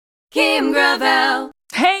Kim Gravel.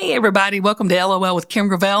 Hey, everybody. Welcome to LOL with Kim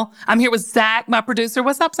Gravel. I'm here with Zach, my producer.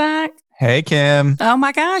 What's up, Zach? Hey, Kim. Oh,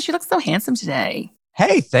 my gosh. You look so handsome today.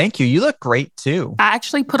 Hey, thank you. You look great, too. I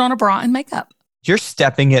actually put on a bra and makeup. You're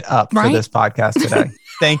stepping it up for this podcast today.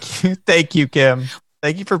 Thank you. Thank you, Kim.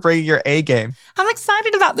 Thank you for bringing your A game. I'm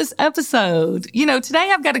excited about this episode. You know,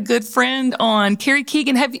 today I've got a good friend on, Carrie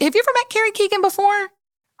Keagan. Have you ever met Carrie Keagan before?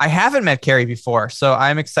 I haven't met Carrie before, so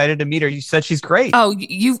I'm excited to meet her. You said she's great. Oh,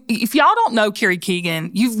 if y'all don't know Carrie Keagan,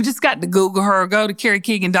 you've just got to Google her, go to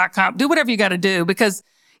carriekeagan.com, do whatever you got to do, because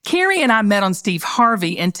Carrie and I met on Steve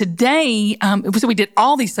Harvey, and today, so we did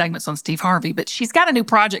all these segments on Steve Harvey, but she's got a new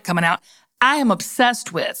project coming out I am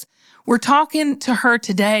obsessed with. We're talking to her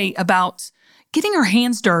today about getting her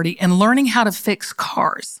hands dirty and learning how to fix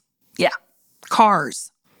cars. Yeah,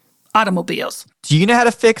 cars, automobiles. Do you know how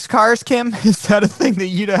to fix cars, Kim? Is that a thing that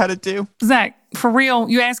you know how to do? Zach, for real,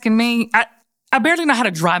 you asking me? I barely know how to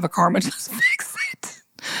drive a car, but just fix it.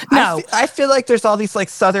 No. I feel like there's all these like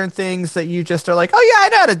Southern things that you just are like, oh yeah, I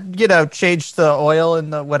know how to, change the oil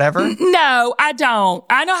and the whatever. No, I don't.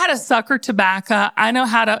 I know how to sucker tobacco. I know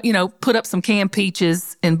how to, put up some canned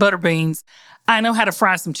peaches and butter beans. I know how to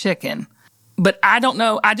fry some chicken. But I don't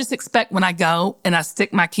know. I just expect when I go and I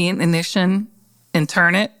stick my key in ignition and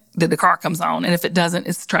turn it, that the car comes on. And if it doesn't,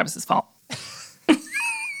 it's Travis's fault.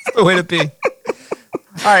 The way to be.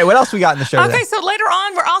 All right, what else we got in the show Okay, today? so later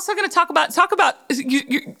on, we're also going to talk about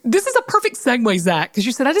this is a perfect segue, Zach, because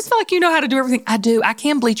you said, I just feel like you know how to do everything. I do. I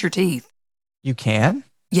can bleach your teeth. You can?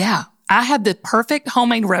 Yeah. I have the perfect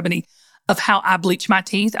homemade remedy of how I bleach my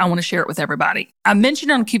teeth. I want to share it with everybody. I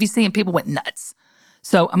mentioned it on QVC and people went nuts.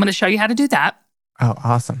 So I'm going to show you how to do that. Oh,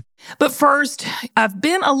 awesome. But first, I've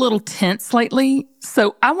been a little tense lately.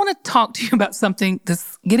 So I want to talk to you about something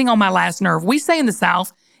that's getting on my last nerve. We say in the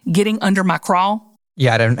South, getting under my crawl.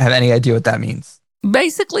 Yeah, I don't have any idea what that means.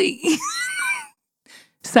 Basically,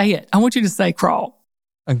 say it. I want you to say crawl.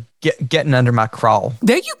 Getting under my crawl.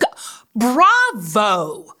 There you go.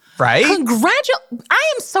 Bravo. Right?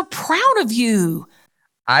 I am so proud of you.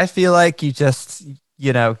 I feel like you just,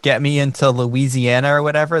 get me into Louisiana or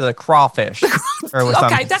whatever, the crawfish.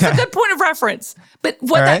 Okay, that's a good point of reference. But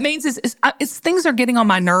what that means is things are getting on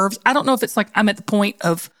my nerves. I don't know if it's like I'm at the point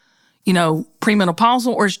of,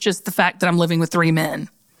 premenopausal, or it's just the fact that I'm living with 3 men.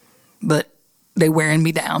 But they wearing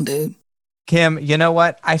me down, dude. Kim, you know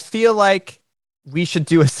what? I feel like we should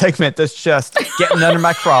do a segment that's just getting under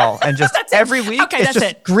my crawl, and just every week, okay, it's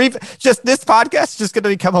that's just just this podcast is just going to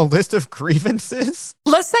become a list of grievances.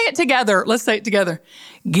 Let's say it together.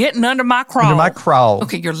 Getting under my crawl. Under my crawl.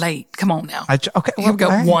 Okay, you're late. Come on now. Okay, here we go.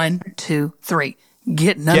 Right. 1, 2, 3.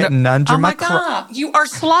 Getting under my crawl. Oh my God, you are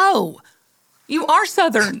slow. You are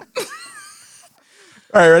Southern.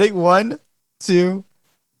 All right, ready? 1, 2,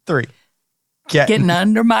 3. Getting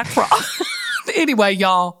under my crawl. Anyway,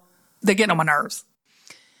 y'all, they're getting on my nerves.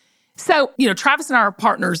 So, Travis and I are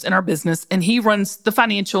partners in our business, and he runs the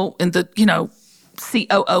financial and the,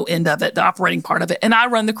 COO end of it, the operating part of it. And I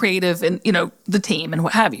run the creative and, the team and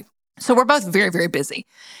what have you. So we're both very, very busy.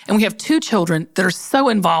 And we have 2 children that are so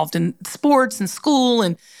involved in sports and school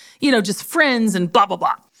and, just friends and blah, blah,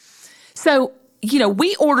 blah. So,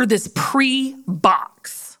 we order this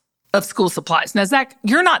pre-box of school supplies. Now, Zach,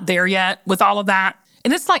 you're not there yet with all of that.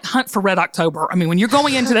 And it's like Hunt for Red October. I mean, when you're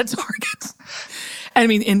going into that Target,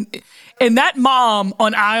 and that mom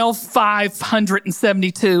on aisle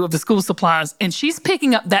 572 of the school supplies, and she's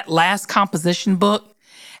picking up that last composition book.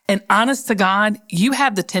 And honest to God, you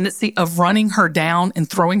have the tendency of running her down and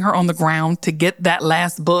throwing her on the ground to get that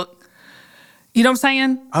last book. You know what I'm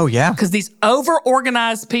saying? Oh, yeah. Because these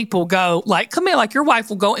over-organized people go, like Camille, like your wife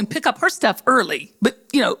will go and pick up her stuff early. But,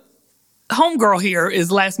 homegirl here is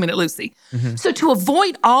last minute Lucy. Mm-hmm. So to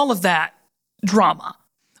avoid all of that drama,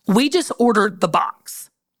 we just ordered the box.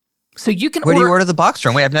 So you can Where do you order the box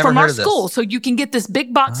from? Wait, I've never heard of this. From our school. So you can get this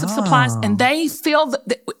big box of supplies, and they fill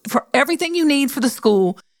for everything you need for the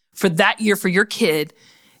school for that year for your kid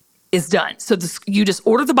is done. So you just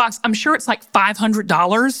order the box. I'm sure it's like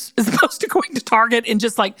 $500 as opposed to going to Target and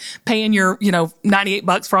just like paying your,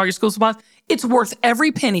 $98 for all your school supplies. It's worth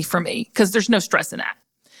every penny for me because there's no stress in that.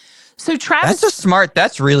 So Travis,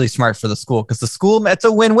 that's really smart for the school, because the school, it's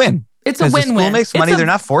a win-win. It's a win-win. The school makes money. They're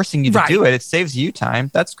not forcing you to do it. It saves you time.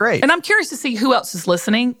 That's great. And I'm curious to see who else is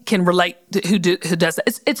listening can relate to who does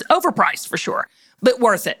it. It's overpriced for sure, but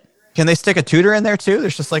worth it. Can they stick a tutor in there too?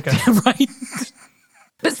 There's just like a right.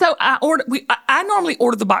 But so I normally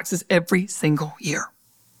order the boxes every single year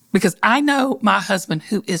because I know my husband,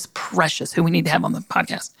 who is precious, who we need to have on the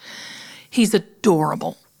podcast. He's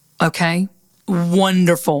adorable. Okay.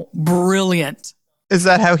 Wonderful. Brilliant. Is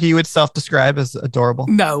that how he would self-describe as adorable?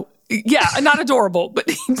 No. Yeah, not adorable, but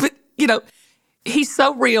he's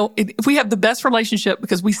so real. We have the best relationship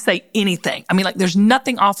because we say anything. I mean, like, there's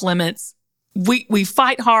nothing off limits. We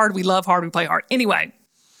fight hard, we love hard, we play hard. Anyway,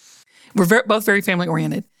 we're both very family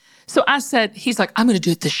oriented. So I said, he's like, I'm going to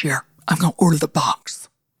do it this year. I'm going to order the box.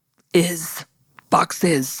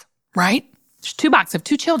 Boxes, right? There's 2 boxes. I have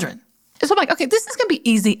 2 children. And so I'm like, okay, this is going to be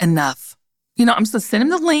easy enough. I'm just going to send him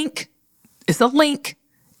the link. It's a link,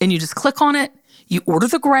 and you just click on it. You order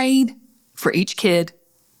the grade for each kid,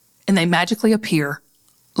 and they magically appear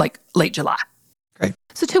like late July. Great.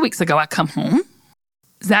 So 2 weeks ago, I come home.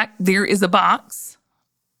 Zach, there is a box.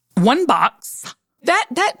 1 box.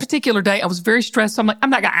 That particular day, I was very stressed. So I'm like, I'm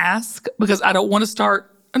not going to ask because I don't want to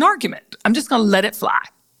start an argument. I'm just going to let it fly.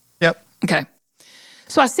 Yep. Okay.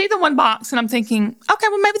 So I see the 1 box, and I'm thinking, okay,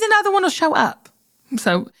 well, maybe the other one will show up.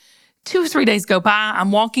 So 2 or 3 days go by.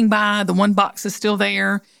 I'm walking by. The 1 box is still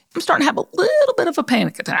there. I'm starting to have a little bit of a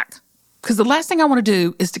panic attack because the last thing I want to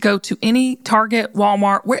do is to go to any Target,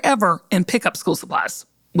 Walmart, wherever, and pick up school supplies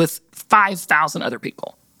with 5,000 other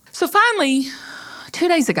people. So finally, 2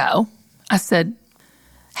 days ago, I said,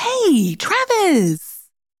 hey, Travis,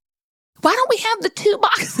 why don't we have the 2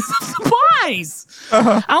 boxes of supplies?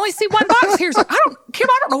 I only see 1 box here. So Kim,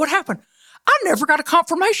 I don't know what happened. I never got a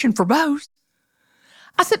confirmation for both.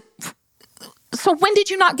 I said, so when did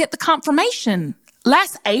you not get the confirmation?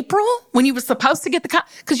 Last April when you were supposed to get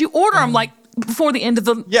because you order them like before the end of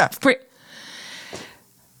the... Yeah.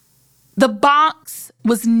 The box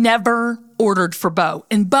was never ordered for Bo.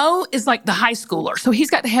 And Bo is like the high schooler. So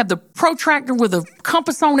he's got to have the protractor with a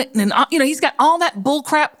compass on it. And, he's got all that bull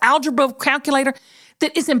crap algebra calculator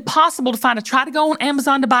that is impossible to find. I tried to go on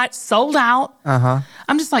Amazon to buy it, sold out.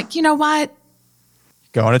 I'm just like, you know what?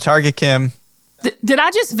 Going to Target, Kim. Did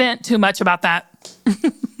I just vent too much about that?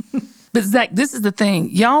 But Zach, this is the thing.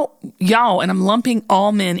 Y'all, and I'm lumping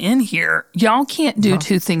all men in here, y'all can't do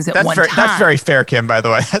 2 things at one time. That's very fair, Kim, by the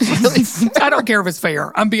way. I don't care if it's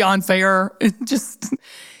fair. I'm beyond fair.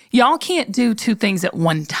 Y'all can't do 2 things at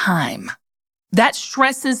one time. That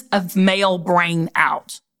stresses a male brain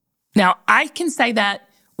out. Now, I can say that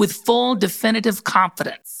with full definitive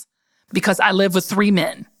confidence because I live with 3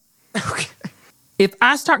 men. Okay. If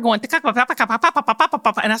I start going, and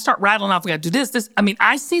I start rattling off, we got to do this,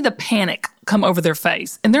 I see the panic come over their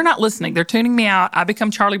face. And they're not listening. They're tuning me out. I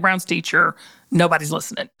become Charlie Brown's teacher. Nobody's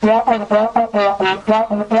listening.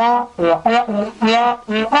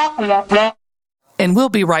 And we'll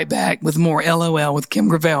be right back with more LOL with Kim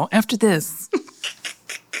Gravel after this.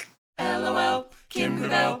 LOL, Kim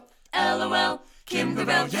Gravel. LOL, Kim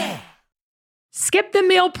Gravel, yeah. Skip the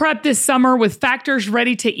meal prep this summer with Factor's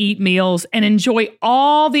ready-to-eat meals and enjoy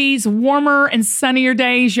all these warmer and sunnier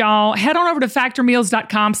days, y'all. Head on over to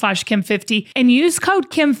factormeals.com/Kim50 and use code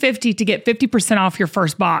Kim50 to get 50% off your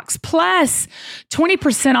first box, plus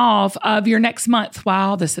 20% off of your next month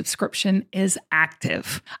while the subscription is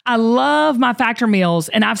active. I love my Factor meals,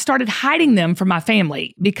 and I've started hiding them from my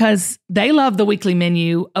family because they love the weekly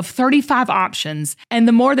menu of 35 options and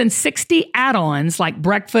the more than 60 add-ons like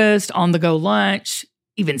breakfast, on-the-go lunch,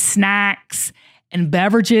 even snacks and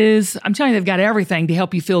beverages. I'm telling you, they've got everything to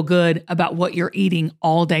help you feel good about what you're eating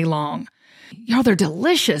all day long. Y'all, they're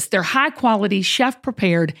delicious. They're high quality, chef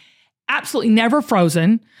prepared, absolutely never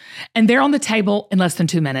frozen, and they're on the table in less than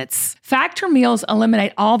 2 minutes. Factor meals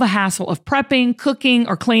eliminate all the hassle of prepping, cooking,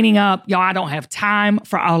 or cleaning up. Y'all, I don't have time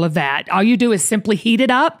for all of that. All you do is simply heat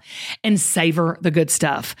it up and savor the good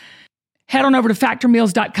stuff. Head on over to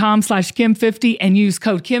factormeals.com/Kim50 and use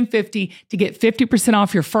code Kim50 to get 50%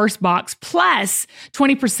 off your first box plus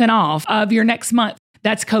 20% off of your next month.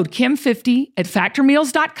 That's code Kim50 at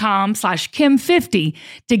factormeals.com/Kim50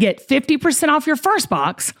 to get 50% off your first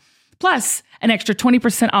box plus an extra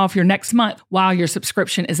 20% off your next month while your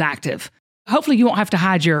subscription is active. Hopefully you won't have to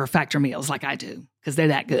hide your Factor meals like I do because they're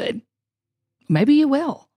that good. Maybe you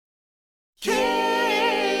will.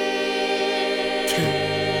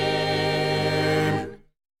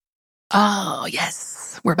 Oh,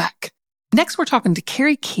 yes, we're back. Next, we're talking to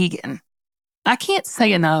Carrie Keagan. I can't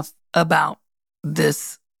say enough about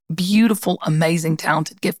this beautiful, amazing,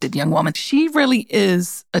 talented, gifted young woman. She really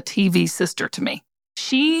is a TV sister to me.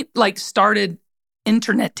 She started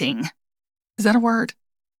interneting. Is that a word?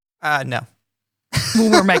 No.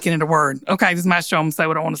 Well, we're making it a word. Okay, this is my show. I'm going to say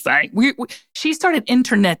what I want to say. She started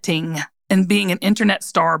interneting and being an internet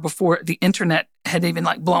star before the internet had even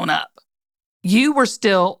blown up. You were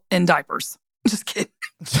still in diapers. Just kidding.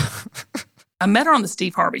 I met her on the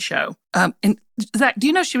Steve Harvey show. And Zach, do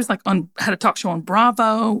you know she was had a talk show on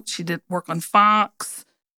Bravo? She did work on Fox.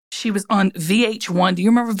 She was on VH1. Do you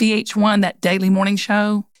remember VH1, that daily morning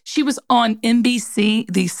show? She was on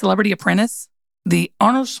NBC, The Celebrity Apprentice, the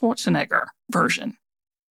Arnold Schwarzenegger version.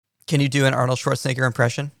 Can you do an Arnold Schwarzenegger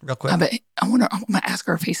impression real quick? I'm going to ask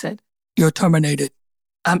her if he said, "You're terminated."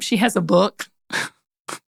 She has a book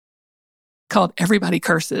called Everybody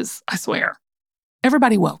Curses, I swear.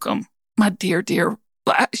 Everybody welcome. My dear.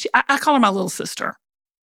 I call her my little sister,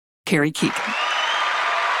 Carrie Keagan.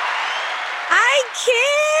 Hi,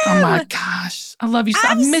 Kim. Oh my gosh. I love you.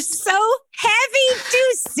 I'm so happy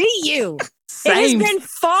to see you. Same. It has been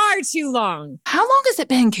far too long. How long has it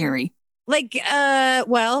been, Carrie?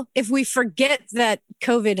 Well, if we forget that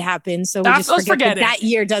COVID happened, so we just forget that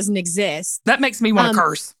year doesn't exist. That makes me want to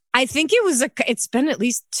curse. I think it's been at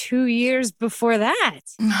least 2 years before that.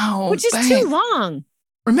 No, which is too long.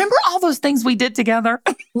 Remember all those things we did together?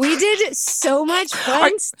 We did so much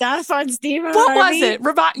fun stuff on Steve and What Harvey. was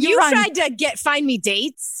it? You tried to find me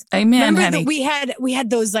dates. Amen, Remember honey. that we had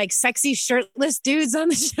those like sexy shirtless dudes on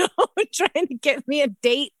the show trying to get me a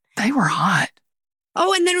date. They were hot.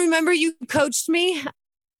 Oh, and then remember you coached me?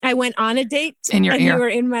 I went on a date in your ear.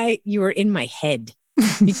 You were in my head.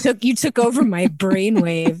 You took over my brain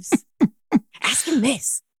waves. Ask him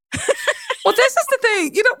this. Well, this is the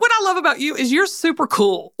thing. You know, what I love about you is you're super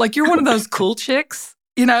cool. Like, you're one of those cool chicks,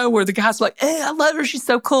 you know, where the guys are like, "Hey, I love her. She's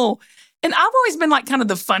so cool." And I've always been like kind of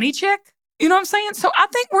the funny chick. You know what I'm saying? So I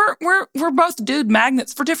think we're both dude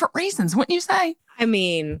magnets for different reasons, wouldn't you say? I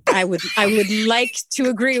mean, I would like to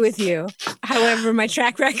agree with you. However, my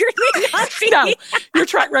track record may not be. No, your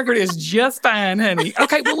track record is just fine, honey.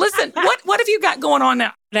 Okay, well, listen, what have you got going on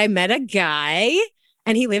now? I met a guy,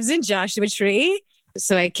 and he lives in Joshua Tree.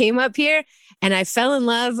 So I came up here, and I fell in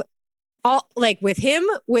love with him,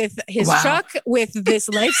 with his truck, with this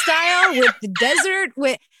lifestyle, with the desert.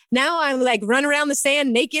 Now I'm like run around the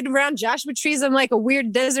sand naked around Joshua Trees. I'm like a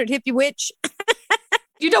weird desert hippie witch.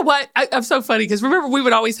 You know what? I'm so funny because remember we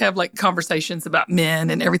would always have like conversations about men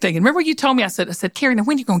and everything. And remember you told me, I said, "Carrie, now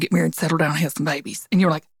when are you going to get married and settle down and have some babies?" And you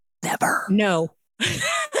were like, "Never." No.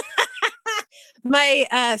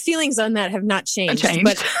 My feelings on that have not changed.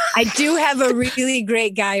 But I do have a really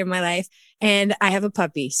great guy in my life, and I have a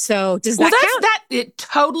puppy. So does that count? It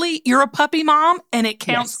totally, you're a puppy mom, and it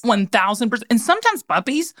counts 1,000%. And sometimes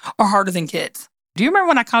puppies are harder than kids. Do you remember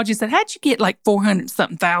when I called you and said, "How'd you get like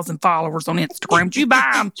 400-something thousand followers on Instagram? Did you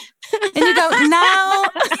buy them?" And you go, "No."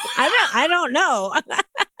 I don't know.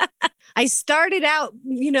 I started out,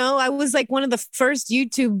 I was like one of the first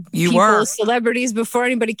YouTube celebrities before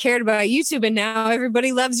anybody cared about YouTube. And now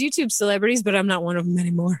everybody loves YouTube celebrities, but I'm not one of them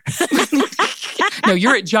anymore. No,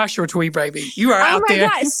 you're at Joshua Tree, baby. You are out there. Oh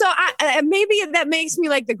my God. So maybe that makes me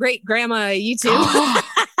like the great grandma YouTube.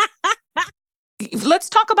 Let's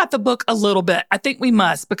talk about the book a little bit. I think we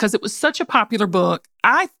must, because it was such a popular book.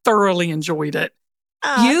 I thoroughly enjoyed it.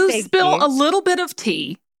 You spill a little bit of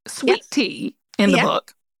tea, sweet tea, in the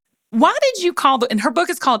book. Why did you call and her book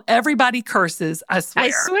is called Everybody Curses, I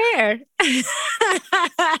Swear.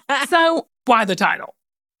 So why the title?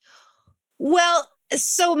 Well,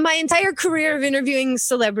 so my entire career of interviewing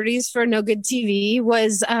celebrities for No Good TV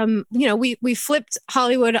was, we flipped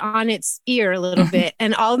Hollywood on its ear a little bit,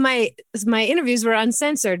 and all of my interviews were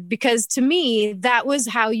uncensored because to me, that was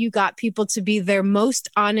how you got people to be their most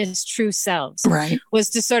honest, true selves. Right. Was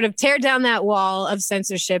to sort of tear down that wall of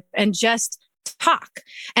censorship and just talk.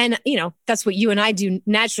 And, that's what you and I do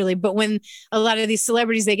naturally. But when a lot of these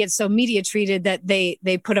celebrities, they get so media treated that they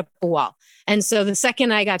put up a wall. And so the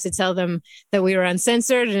second I got to tell them that we were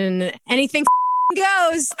uncensored and anything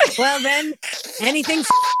goes, well, then anything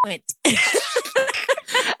went.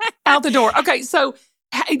 Out the door. Okay, so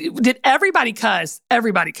did everybody cuss?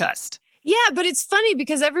 Everybody cussed. Yeah, but it's funny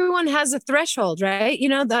because everyone has a threshold, right?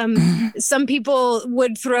 Some people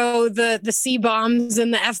would throw the C bombs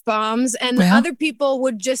and the F bombs, and other people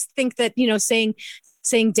would just think that,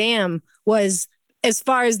 saying damn was as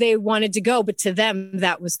far as they wanted to go, but to them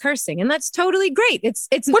that was cursing, and that's totally great. It's.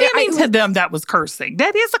 What do you mean to them that was cursing?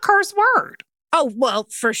 That is a curse word. Oh, well,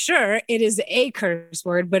 for sure it is a curse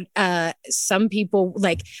word, but some people,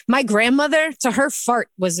 like my grandmother, to her fart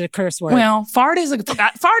was a curse word. Well, fart is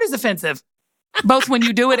offensive, both when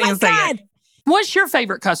you do it and say it. What's your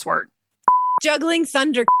favorite cuss word? Juggling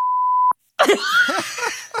thunder.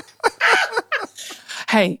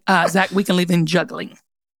 Hey, Zach, we can leave in juggling.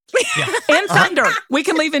 Yeah. And thunder. We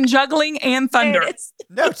can leave in juggling and thunder.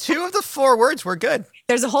 No, 2 of the 4 words were good.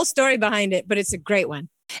 There's a whole story behind it, but it's a great one.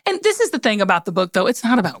 And this is the thing about the book, though. It's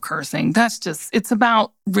not about cursing. It's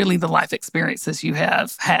about really the life experiences you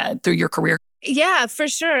have had through your career. Yeah, for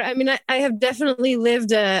sure. I mean, I have definitely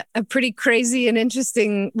lived a pretty crazy and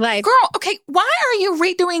interesting life. Girl, okay, why are you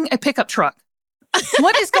redoing a pickup truck?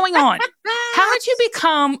 What is going on? How did you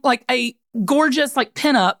become like a gorgeous like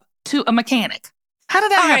pinup to a mechanic? How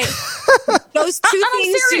did that happen? Right. Those two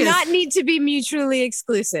things do not need to be mutually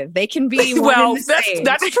exclusive. They can be one well, and the same.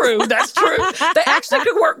 That's true. That's true. They actually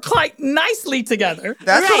could work quite nicely together.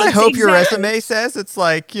 That's what I hope your resume says. It's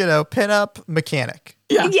like, pinup mechanic.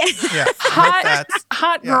 Yeah. Yeah.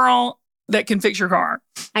 Hot girl that can fix your car.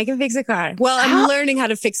 I can fix a car. Well, I'm learning how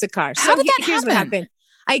to fix a car. So how did that here's what happened.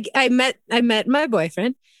 I met my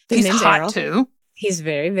boyfriend. He's hot Errol. too. He's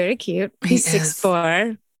very, very cute. He's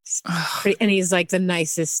 6'4", and he's like the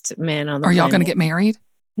nicest man on the planet. Are y'all going to get married?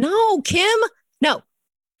 No, Kim. No,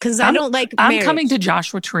 because I don't like I'm marriage. coming to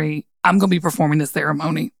Joshua Tree. I'm going to be performing the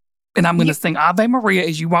ceremony. And I'm going to sing Ave Maria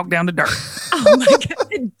as you walk down the dirt. Oh my God,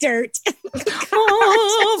 the dirt.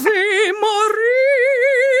 Ave Maria.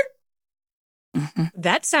 Mm-hmm.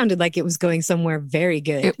 That sounded like it was going somewhere very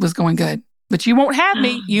good. It was going good. But you won't have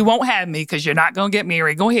me. You won't have me because you're not going to get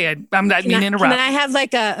married. Go ahead. I'm not meaning to interrupt. Can I have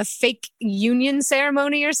like a fake union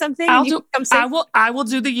ceremony or something? I will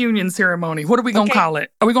do the union ceremony. What are we going to call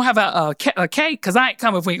it? Are we going to have a cake? Because I ain't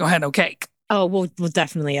coming if we ain't going to have no cake. Oh, we'll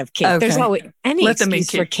definitely have cake. Okay. There's always any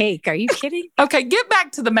excuse for cake. Are you kidding? Okay, get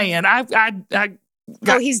back to the man.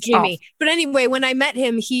 He's dreamy. Off. But anyway, when I met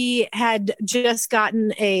him, he had just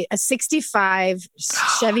gotten a 65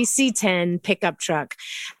 Chevy C10 pickup truck.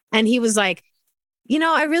 And he was like,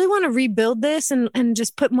 I really want to rebuild this and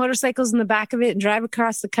just put motorcycles in the back of it and drive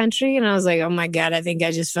across the country. And I was like, oh my God, I think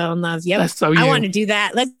I just fell in love. Yep, that's so I want to do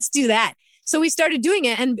that. Let's do that. So we started doing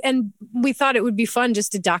it and we thought it would be fun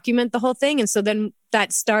just to document the whole thing. And so then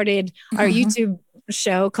that started our YouTube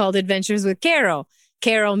show called Adventures with Carol.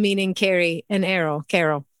 Carol meaning Carrie and Errol.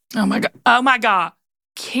 Carol. Oh my God.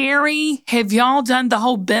 Carrie, have y'all done the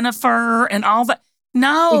whole Benifer and all that?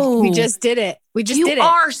 No. We just did it. You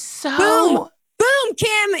are so... Boom,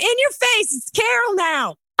 Kim, in your face. It's Carol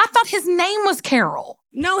now. I thought his name was Carol.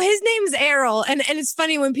 No, his name's Errol. And it's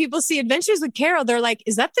funny when people see Adventures with Carol, they're like,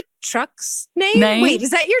 is that the truck's name? Wait, is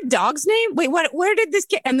that your dog's name? Wait, what? Where did this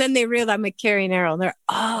get? And then they realize I'm like, Carrie and Errol. And they're,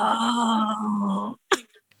 oh.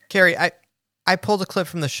 Carrie, I pulled a clip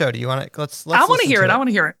from the show. Do you want to? Let's I want to hear it. I want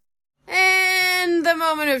to hear it. And the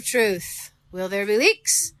moment of truth. Will there be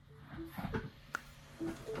leaks?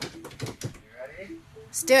 Ready?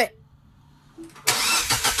 Let's do it.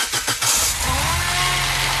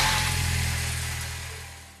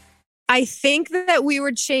 I think that we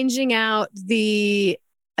were changing out the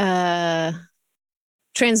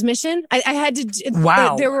transmission. I had to.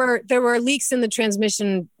 Wow. There were leaks in the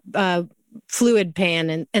transmission fluid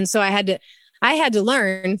pan, and so I had to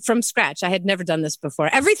learn from scratch. I had never done this before.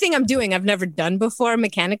 Everything I'm doing, I've never done before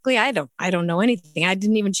mechanically. I don't know anything. I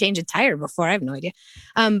didn't even change a tire before. I have no idea.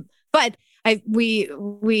 But we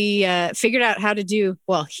figured out how to do.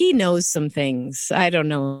 Well, he knows some things. I don't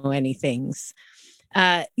know any things.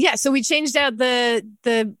 So we changed out the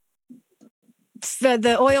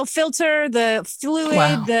oil filter, the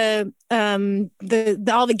fluid, the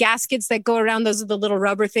all the gaskets that go around. Those are the little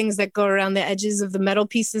rubber things that go around the edges of the metal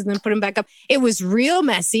pieces and then put them back up. It was real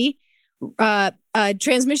messy.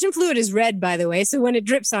 Transmission fluid is red, by the way. So when it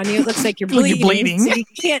drips on you, it looks like you're bleeding. So you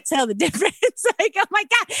can't tell the difference. Like, oh my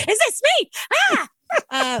God, is this me?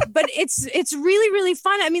 But it's really, really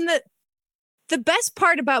fun. I mean, the best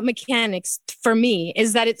part about mechanics for me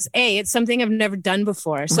is that it's something I've never done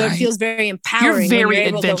before. So it feels very empowering. You're very when you're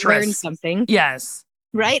able adventurous. to learn something. Yes.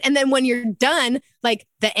 Right. And then when you're done, like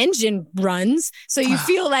the engine runs. So you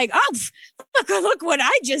feel like, oh, look what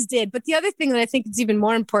I just did. But the other thing that I think is even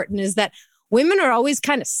more important is that women are always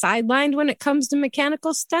kind of sidelined when it comes to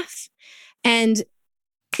mechanical stuff. And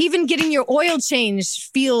even getting your oil changed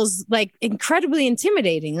feels like incredibly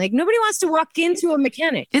intimidating. Like nobody wants to walk into a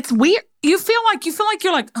mechanic. It's weird. You feel like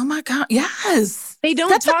you're like, oh my God, yes. They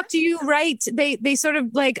don't talk to you right. They sort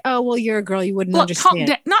of like, oh, well, you're a girl, you wouldn't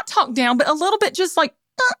understand. Not talk down, but a little bit just like,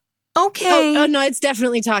 okay. Oh, no, it's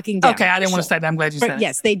definitely talking down. Okay, I didn't want to say that. I'm glad you said it.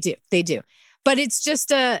 Yes, they do. They do. But it's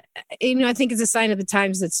just, I think it's a sign of the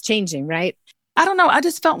times that's changing, right? I don't know. I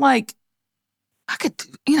just felt like I could,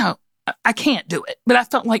 I can't do it. But I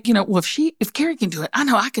felt like, well, if Carrie can do it, I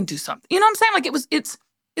know I can do something. You know what I'm saying? Like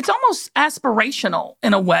it's almost aspirational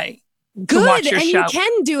in a way. Good, and you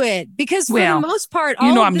can do it because for the most part,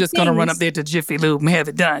 I'm just going to run up there to Jiffy Lube and have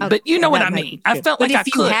it done. But you know what I mean. I felt like I could.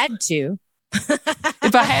 If you had to.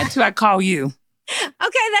 If I had to, I'd call you.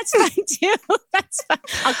 Okay, that's fine too. That's fine.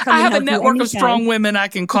 I have a network of strong women I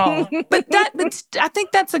can call. But I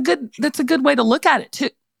think that's a good way to look at it too.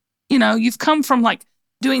 You've come from like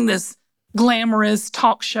doing this glamorous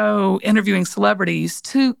talk show interviewing celebrities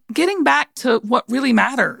to getting back to what really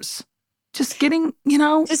matters. Just getting, finding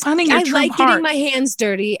your true heart. I like getting my hands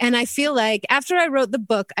dirty. And I feel like after I wrote the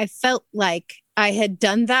book, I felt like I had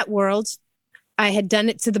done that world. I had done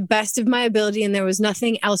it to the best of my ability, and there was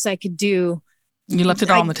nothing else I could do. You left it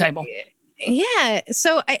all on the table. Yeah.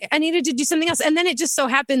 So I needed to do something else. And then it just so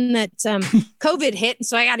happened that COVID hit. And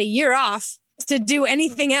so I got a year off to do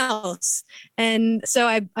anything else. And so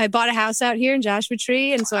I bought a house out here in Joshua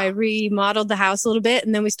Tree. And so I remodeled the house a little bit.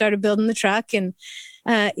 And then we started building the truck. And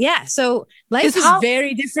so life is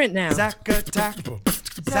very different now. Zack attack.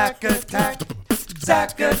 Zack attack.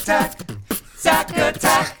 Zack attack. Zack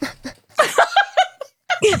attack.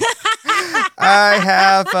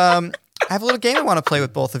 I have a little game I want to play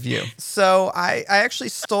with both of you. So I actually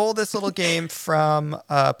stole this little game from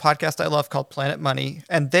a podcast I love called Planet Money,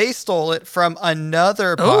 and they stole it from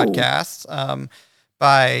another podcast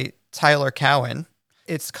by Tyler Cowen.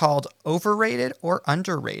 It's called Overrated or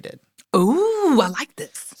Underrated. Ooh, I like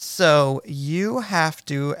this. So you have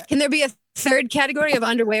to... Can there be a third category of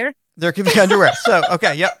underwear? There could be underwear. So,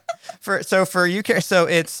 okay, yep. For you, Carrie, so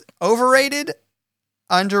it's overrated,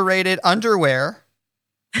 underrated underwear.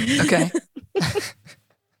 Okay.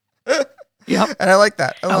 Yep. And I like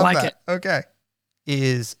that. I like that. it. Okay.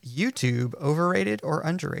 Is YouTube overrated or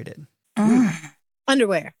underrated?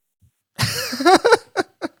 Underwear.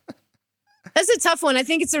 That's a tough one. I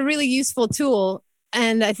think it's a really useful tool,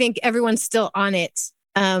 and I think everyone's still on it.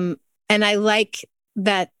 And I like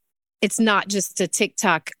that it's not just a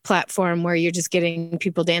TikTok platform where you're just getting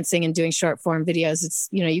people dancing and doing short form videos. It's,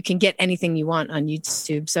 you can get anything you want on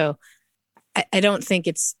YouTube. So I don't think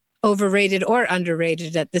it's overrated or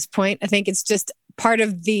underrated at this point. I think it's just part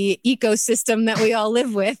of the ecosystem that we all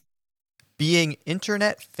live with. Being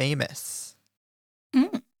internet famous.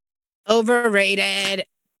 Overrated.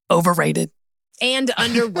 Overrated. And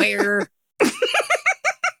underwear.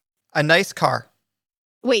 A nice car.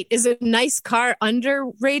 Wait, is a nice car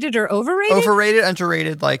underrated or overrated? Overrated,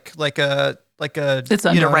 underrated, like a it's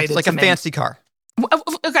underrated, like a fancy car.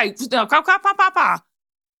 Okay,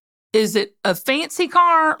 is it a fancy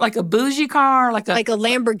car, like a bougie car, like a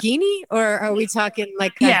Lamborghini, or are we talking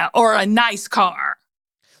like or a nice car?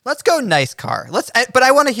 Let's go nice car. But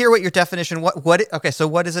I want to hear what your definition. Okay, so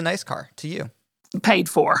what is a nice car to you? Paid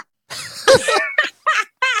for.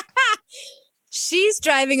 She's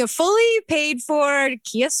driving a fully paid for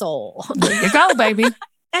Kia Soul. There you go, baby.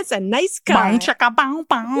 That's a nice car.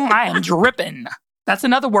 I am dripping. That's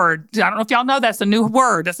another word. I don't know if y'all know that's a new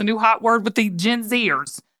word. That's a new hot word with the Gen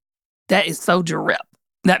Zers. That is so drip.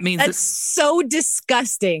 That means that's so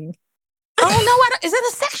disgusting. Oh no! Is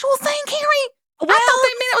it a sexual thing, Carrie? Well, I thought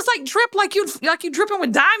they meant it was like drip, like you dripping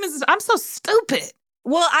with diamonds. I'm so stupid.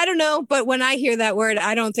 Well, I don't know, but when I hear that word,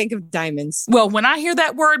 I don't think of diamonds. Well, when I hear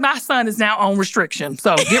that word, my son is now on restriction.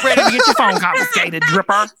 So get ready to get your phone confiscated,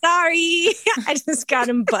 dripper. Sorry. I just got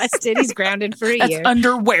him busted. He's grounded for a year. That's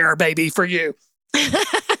underwear, baby, for you.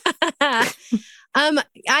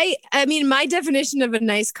 I mean, my definition of a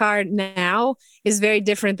nice car now is very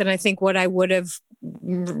different than I think what I would have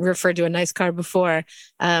referred to a nice car before.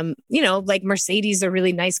 Like Mercedes are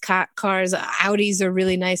really nice cars, Audis are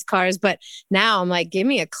really nice cars, but now I'm like, give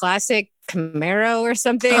me a classic Camaro or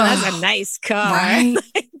something. That's a nice car. Right?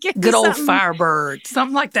 Good old Firebird,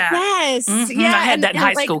 something like that. Yes. Mm-hmm. Yeah. I had that in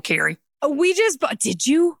high school, Carrie. We just bought, did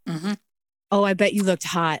you? Mm-hmm. Oh, I bet you looked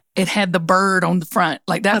hot. It had the bird on the front.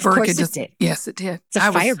 Like that bird could just. Did. Yes, it did. It's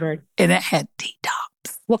a Firebird. And it had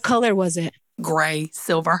T-tops. What color was it? Gray,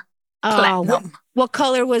 silver, platinum. What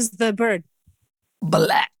color was the bird?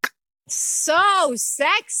 Black. So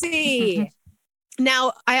sexy.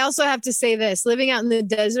 Now, I also have to say this. Living out in the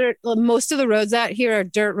desert, most of the roads out here are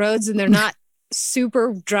dirt roads and they're not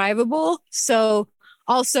super drivable. So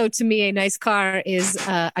also, to me, a nice car is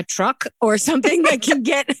a truck or something that can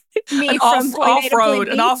get me from point A to point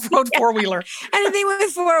B. An off-road four-wheeler. Anything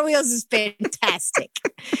with 4 wheels is fantastic.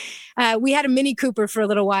 We had a Mini Cooper for a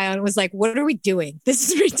little while and it was like, what are we doing? This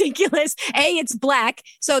is ridiculous. It's black,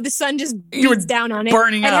 so the sun just beats down on it.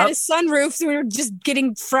 Burning up. It had a sunroof, so we were just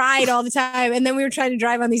getting fried all the time. And then we were trying to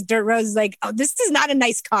drive on these dirt roads. Like, oh, this is not a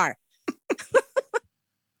nice car.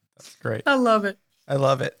 That's great. I love it. All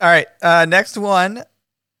right, next one.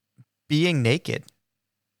 Being naked.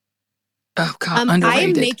 Oh, God, underrated. I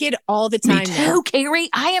am naked all the time. Me too, Carrie.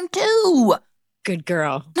 I am too. Good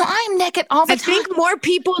girl. No, I am naked all the time. I think more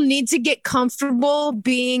people need to get comfortable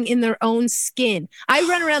being in their own skin. I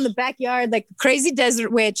run around the backyard like a crazy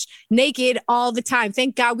desert witch, naked all the time.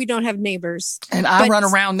 Thank God we don't have neighbors. And I run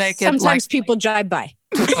around naked. Sometimes people drive by.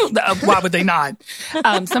 Why would they not?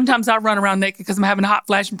 Sometimes I run around naked because I'm having a hot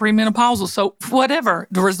flash and premenopausal. So whatever,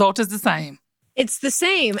 the result is the same. It's the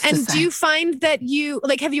same. Do you find that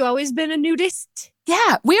have you always been a nudist?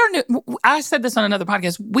 Yeah, we are. I said this on another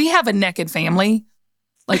podcast. We have a naked family.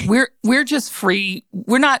 Like we're just free.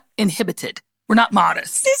 We're not inhibited. We're not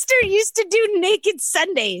modest. Sister used to do naked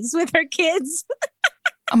Sundays with her kids.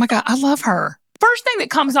 Oh my God, I love her. First thing that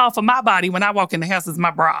comes off of my body when I walk in the house is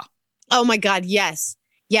my bra. Oh my God, yes.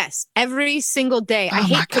 Yes, every single day. I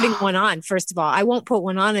hate putting one on, first of all. I won't put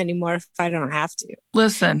one on anymore if I don't have to.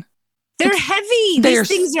 Listen. They're heavy. These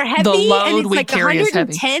things are heavy. The load and it's we like carry is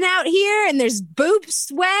heavy. 110 out here, and there's boob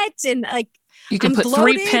sweat, and like you can put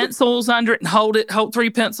bloated. 3 pencils under it and hold 3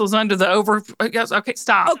 pencils under the over. Okay,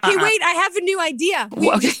 stop. Okay, wait. I have a new idea.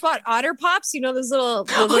 We just bought Otter Pops. You know those little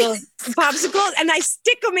popsicles, and I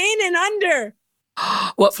stick them in and under.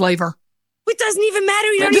 What flavor? It doesn't even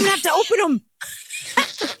matter. You don't even have to open them.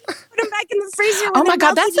 Put them back in the freezer. Oh my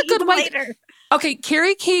God, that's a good way. Okay,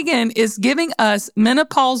 Carrie Keagan is giving us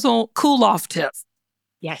menopausal cool-off tips.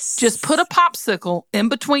 Yes. Just put a popsicle in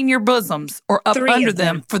between your bosoms or up 3 under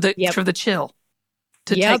them for the chill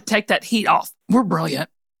to take that heat off. We're brilliant.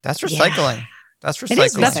 That's recycling. Yeah. That's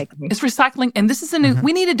recycling. It's recycling, and this is a new.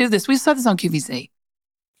 We need to do this. We saw this on QVC.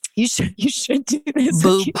 You should do this.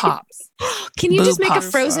 Boob pops. Can you Boob just make pops.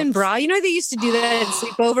 a frozen bra? You know they used to do that at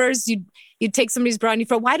sleepovers. You'd take somebody's bra and you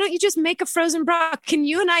throw. Why don't you just make a frozen bra? Can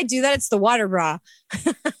you and I do that? It's the water bra.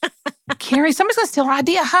 Carrie, somebody's gonna steal our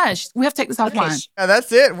idea. Hush. We have to take this offline. Yeah,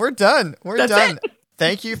 that's it. We're done. We're done. It.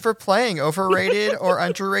 Thank you for playing overrated or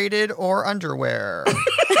underrated or underwear. All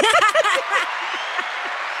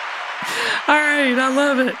right, I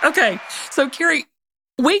love it. Okay, so Carrie,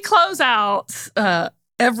 we close out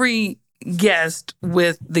every guest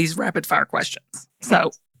with these rapid fire questions.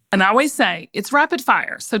 So, and I always say it's rapid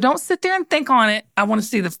fire. So don't sit there and think on it. I want to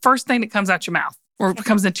see the first thing that comes out your mouth or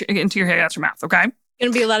comes into your head, out your mouth. Okay.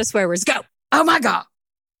 Gonna be a lot of swear words. Go. Oh my God.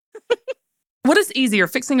 What is easier,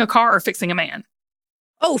 fixing a car or fixing a man?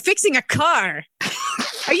 Oh, fixing a car.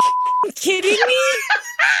 Are you kidding me?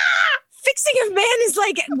 Fixing a man is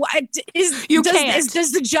like, what is?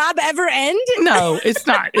 Does the job ever end? No, it's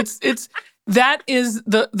not. It's that is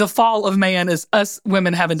the fall of man is us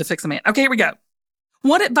women having to fix a man. Okay, here we go.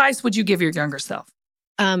 What advice would you give your younger self?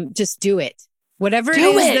 Just do it. Whatever it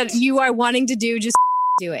is that you are wanting to do, just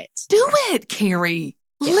do it. Do it, Carrie.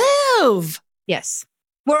 Yeah. Live. Yes.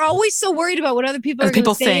 We're always so worried about what other people are going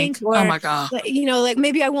to think. Or, oh my God. Like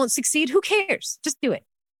maybe I won't succeed. Who cares? Just do it.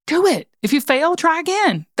 Do it. If you fail, try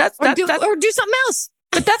again. Or do something else.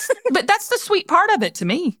 But that's the sweet part of it to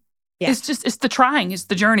me. Yeah. It's the trying. It's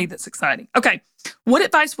the journey that's exciting. Okay. What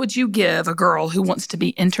advice would you give a girl who wants to be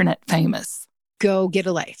internet famous? Go get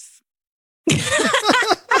a life.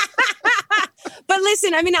 But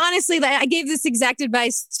listen, I mean, honestly, I gave this exact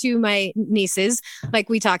advice to my nieces, like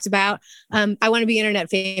we talked about. I want to be internet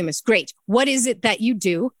famous. Great. What is it that you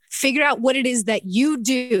do? Figure out what it is that you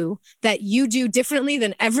do differently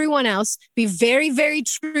than everyone else. Be very, very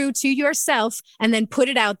true to yourself and then put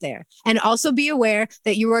it out there. And also be aware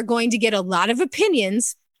that you are going to get a lot of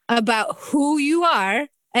opinions about who you are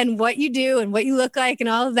and what you do and what you look like and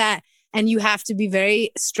all of that. And you have to be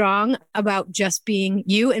very strong about just being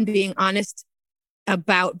you and being honest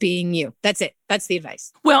about being you. That's it. That's the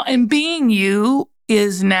advice. Well, and being you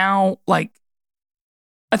is now like,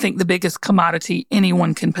 I think the biggest commodity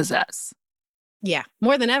anyone can possess. Yeah.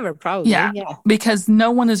 More than ever, probably. Yeah. Because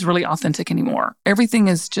no one is really authentic anymore. Everything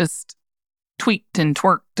is just tweaked and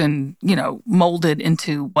twerked and, molded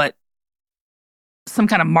into what some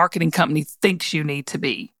kind of marketing company thinks you need to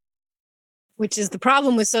be. Which is the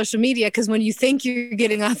problem with social media, because when you think you're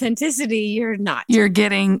getting authenticity, you're not. You're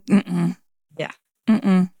getting, Yeah.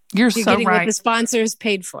 You're so getting right. What the sponsors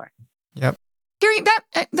paid for. Yep. Gary,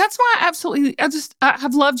 that's why I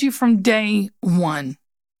have loved you from day one.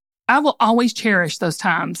 I will always cherish those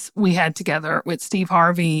times we had together with Steve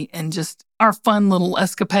Harvey and just our fun little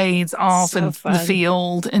escapades off in the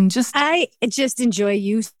field and just. I just enjoy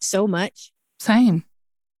you so much. Same.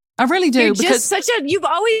 I really do. You've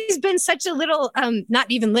always been such a little, not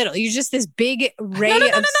even little. You're just this big ray of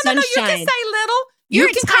sunshine. No, you can say little. You're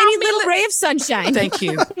a tiny little ray of sunshine. Thank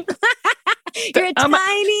you. You're a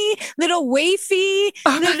tiny little wafy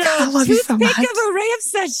little toothpick of a ray of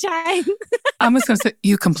sunshine. I'm just going to say,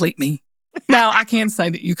 you complete me. No, I can say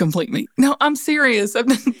that you complete me. No, I'm serious. when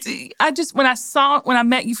I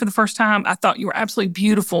met you for the first time, I thought you were absolutely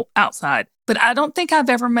beautiful outside. But I don't think I've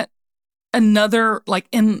ever met another like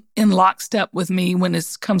in lockstep with me when it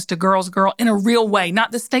comes to girl in a real way,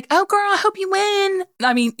 not this fake, oh girl, I hope you win.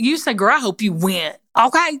 I mean, you say, girl, I hope you win.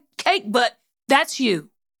 Okay, cake, but That's you.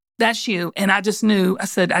 That's you. And I just knew, I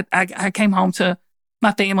said, I came home to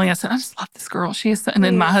my family. I said, I just love this girl. She is, and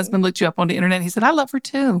then my husband looked you up on the internet. He said, I love her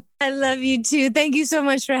too. I love you too. Thank you so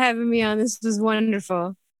much for having me on. This was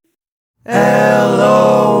wonderful.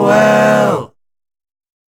 LOL.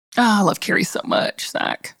 Oh, I love Carrie so much,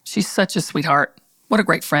 Zach. She's such a sweetheart. What a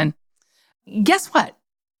great friend. Guess what?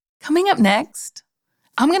 Coming up next,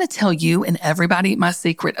 I'm going to tell you and everybody my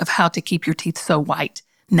secret of how to keep your teeth so white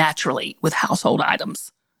naturally with household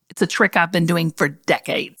items. It's a trick I've been doing for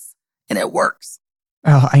decades, and it works.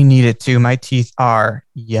 Oh, I need it too. My teeth are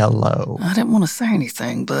yellow. I didn't want to say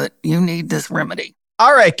anything, but you need this remedy.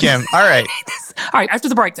 All right, Kim. All right. All right, after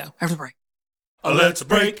the break, though. After the break. Let's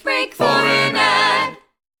break for an ad.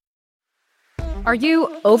 Are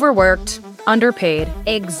you overworked, underpaid,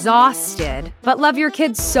 exhausted, but love your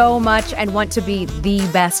kids so much and want to be the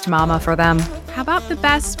best mama for them? How about the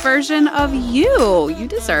best version of you? You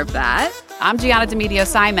deserve that. I'm Gianna Demedio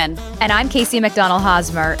Simon. And I'm Casey McDonald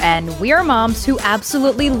Hosmer, and we are moms who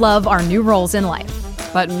absolutely love our new roles in life.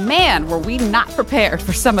 But man, were we not prepared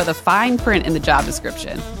for some of the fine print in the job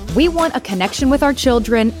description. We want a connection with our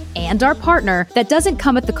children and our partner that doesn't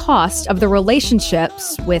come at the cost of the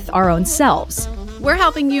relationships with our own selves. We're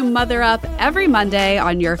helping you mother up every Monday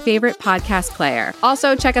on your favorite podcast player.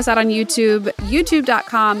 Also, check us out on YouTube,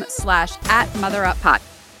 youtube.com/@motheruppod.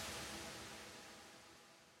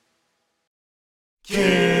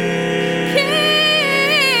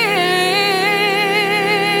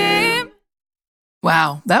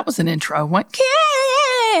 Wow, that was an intro.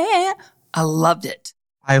 I loved it.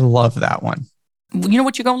 I love that one. You know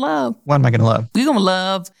what you're going to love? What am I going to love? You're going to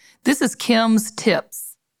love, this is Kim's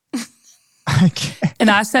tips. Okay.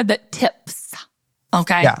 And I said that tips.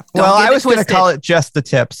 Okay. Yeah. Don't Well, get I was going to twisted. call it just the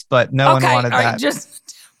tips, but no one wanted all right, that.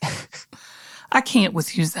 just I can't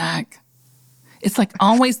with you, Zach. It's like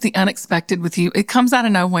always the unexpected with you. It comes out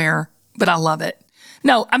of nowhere, but I love it.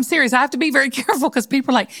 No, I'm serious. I have to be very careful because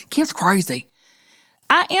people are like, Kim's crazy.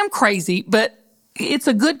 I am crazy, but it's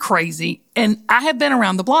a good crazy. And I have been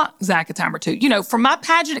around the block, Zach, a time or two. You know, from my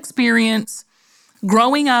pageant experience,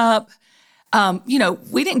 growing up,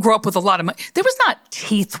 we didn't grow up with a lot of money. There was not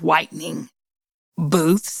teeth whitening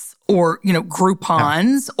booths or,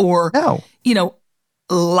 Groupons or,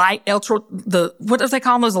 light what do they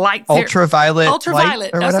call those light? Ultraviolet.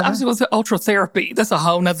 Ultraviolet. Light or I was going to say ultratherapy. That's a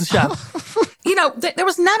whole nother show. There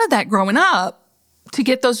was none of that growing up to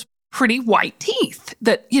get those pretty white teeth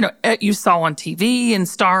that, you saw on TV and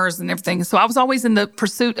stars and everything. So I was always in the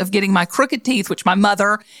pursuit of getting my crooked teeth, which my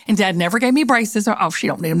mother and dad never gave me braces. Or, she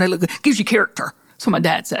don't need them. They look good. Gives you character. That's what my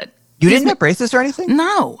dad said. You didn't have braces or anything?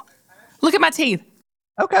 No. Look at my teeth.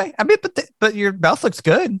 Okay. I mean, but your mouth looks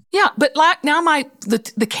good. Yeah, but like now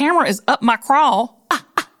the camera is up my crawl.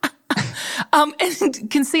 And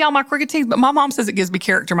can see all my crooked teeth. But my mom says it gives me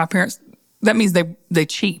character. My parents, that means they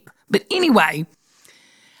cheap. But anyway,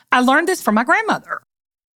 I learned this from my grandmother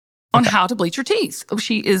on how to bleach your teeth.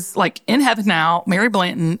 She is like in heaven now, Mary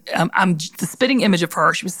Blanton. I'm the spitting image of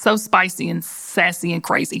her. She was so spicy and sassy and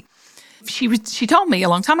crazy. She told me a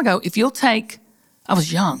long time ago, if you'll take, I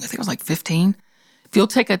was young, I think I was like 15. If you'll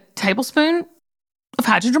take a tablespoon of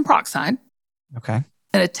hydrogen peroxide, okay,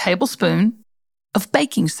 and a tablespoon of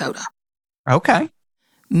baking soda, okay,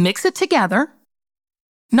 mix it together,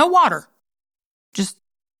 no water, just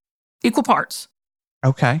equal parts.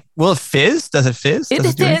 Okay. Will it fizz? Does it fizz? It do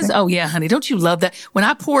fizz. anything? Oh, yeah, honey. Don't you love that? When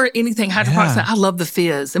I pour anything hydrogen peroxide, I love the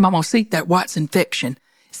fizz. And Mama, see, that Watson fiction.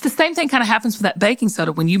 It's the same thing kind of happens with that baking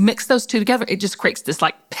soda. When you mix those two together, it just creates this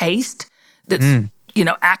like paste that's,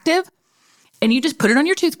 active. And you just put it on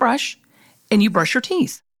your toothbrush and you brush your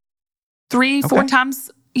teeth 3-4 times,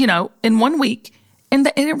 in 1 week.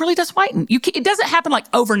 And it really does whiten. It doesn't happen like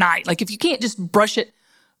overnight. Like if you can't just brush it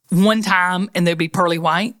one time and they'll be pearly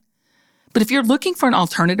white. But if you're looking for an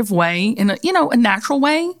alternative way and a natural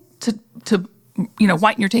way to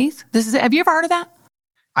whiten your teeth, this is it. Have you ever heard of that?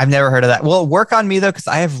 I've never heard of that. Will it work on me though? Because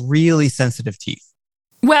I have really sensitive teeth.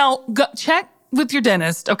 Well, go check with your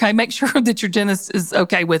dentist. Okay. Make sure that your dentist is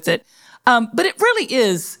okay with it. But it really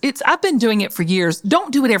is. I've been doing it for years.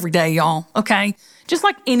 Don't do it every day, y'all. Okay. Just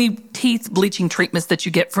like any teeth bleaching treatments that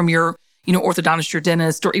you get from your, orthodontist, your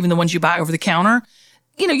dentist, or even the ones you buy over the counter.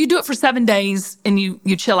 You do it for 7 days and you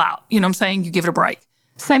chill out. You know what I'm saying? You give it a break.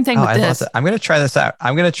 Same thing with I this. love it. I'm going to try this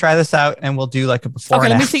out. And we'll do like a before and Okay,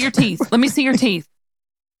 let me after. see your teeth. Let me see your teeth.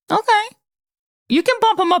 Okay. You can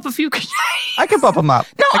bump them up a few. I can bump them up.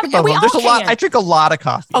 No, I can bump we them. There's all a lot. can. I drink a lot of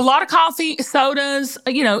coffee. A lot of coffee, sodas,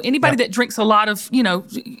 anybody that drinks a lot of,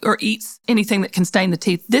 or eats anything that can stain the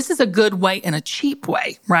teeth. This is a good way and a cheap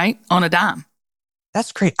way, right? On a dime.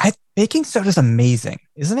 That's great. Baking soda is amazing,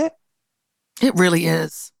 isn't it? It really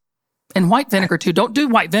is. And white vinegar, too. Don't do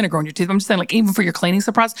white vinegar on your teeth. I'm just saying, like, even for your cleaning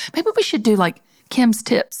supplies, maybe we should do, like, Kim's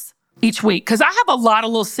tips each week. Because I have a lot of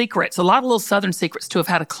little secrets, a lot of little Southern secrets, too, of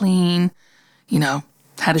how to clean,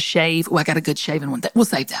 how to shave. Oh, I got a good shaving one. We'll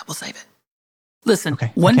save that. We'll save it. Listen,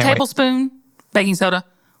 Okay, 1 tablespoon baking soda,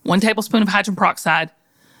 1 tablespoon of hydrogen peroxide.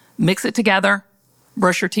 Mix it together.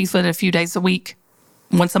 Brush your teeth with it a few days a week.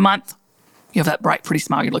 Once a month, you have that bright, pretty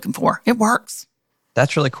smile you're looking for. It works.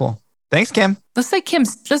 That's really cool. Thanks, Kim. Let's say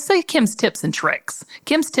Kim's tips and tricks.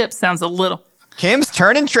 Kim's tips sounds a little. Kim's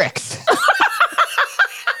turning tricks.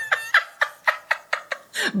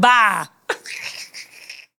 Bye.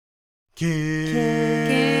 Kim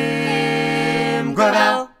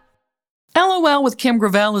Gravel. LOL with Kim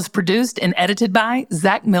Gravel is produced and edited by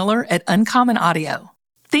Zach Miller at Uncommon Audio.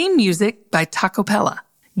 Theme music by Tacopella.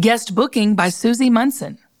 Guest booking by Susie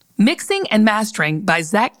Munson. Mixing and mastering by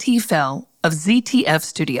Zach T. Fell of ZTF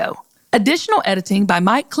Studio. Additional editing by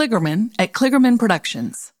Mike Kligerman at Kligerman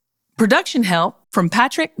Productions. Production help from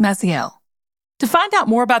Patrick Maciel. To find out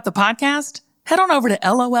more about the podcast, head on over to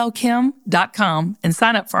lolkim.com and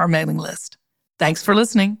sign up for our mailing list. Thanks for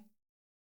listening.